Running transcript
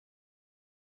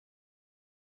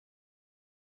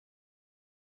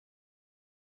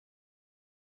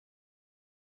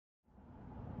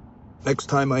Next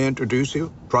time I introduce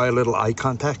you, try a little eye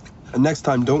contact. And next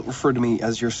time, don't refer to me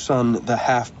as your son, the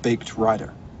half-baked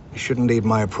writer. You shouldn't need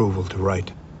my approval to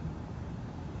write.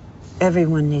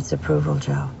 Everyone needs approval,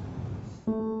 Joe.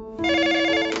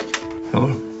 Hello?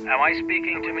 Am I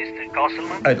speaking to Mr.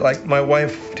 Castleman? I'd like my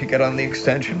wife to get on the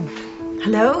extension.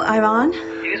 Hello, I'm on.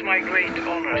 It is my great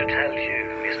honor to tell you,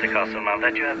 Mr. Castleman,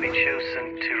 that you have been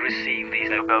chosen to receive the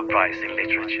Nobel Prize in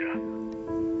Literature.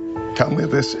 Tell me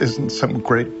this isn't some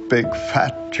great big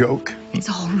fat joke. It's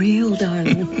all real,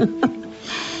 darling.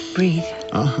 Breathe.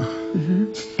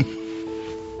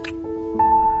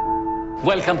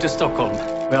 Welcome to Stockholm.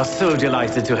 We are so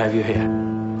delighted to have you here.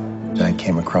 I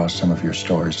came across some of your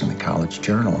stories in the college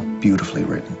journal. Beautifully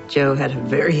written. Joe had a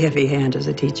very heavy hand as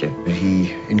a teacher. Did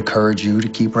he encourage you to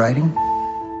keep writing?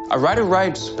 A writer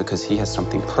writes because he has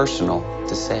something personal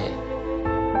to say.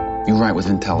 You write with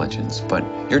intelligence, but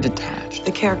you're detached.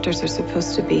 The characters are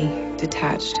supposed to be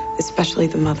detached, especially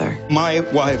the mother. My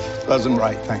wife doesn't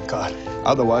write, thank God.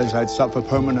 Otherwise, I'd suffer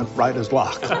permanent writer's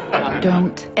block.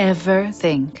 Don't ever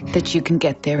think that you can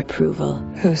get their approval.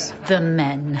 Whose? The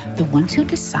men. The ones who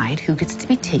decide who gets to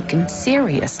be taken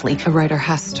seriously. A writer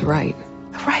has to write.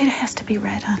 A writer has to be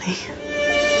read, honey.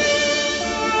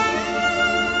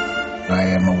 I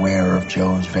am aware of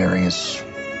Joe's various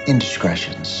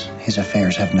indiscretions. His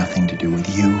affairs have nothing to do with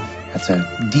you. That's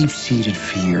a deep-seated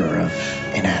fear of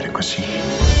inadequacy.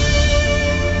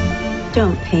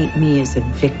 Don't paint me as a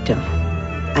victim.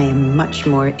 I am much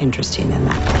more interesting than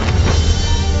that.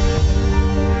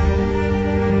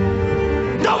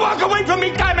 Don't walk away from me,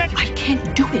 damn it! I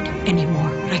can't do it anymore.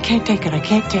 I can't take it. I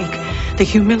can't take the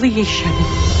humiliation.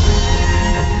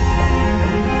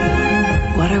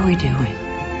 What are we doing?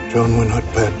 Joan, we're not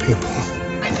bad people.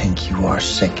 I think you are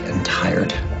sick and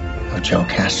tired of Joe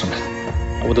Castleman.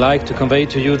 I would like to convey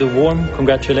to you the warm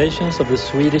congratulations of the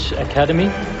Swedish Academy.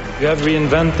 You have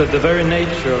reinvented the very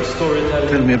nature of storytelling.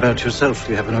 Tell me about yourself.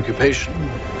 Do you have an occupation?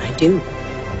 I do.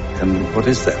 And what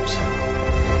is that?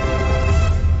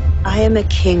 I am a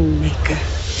kingmaker.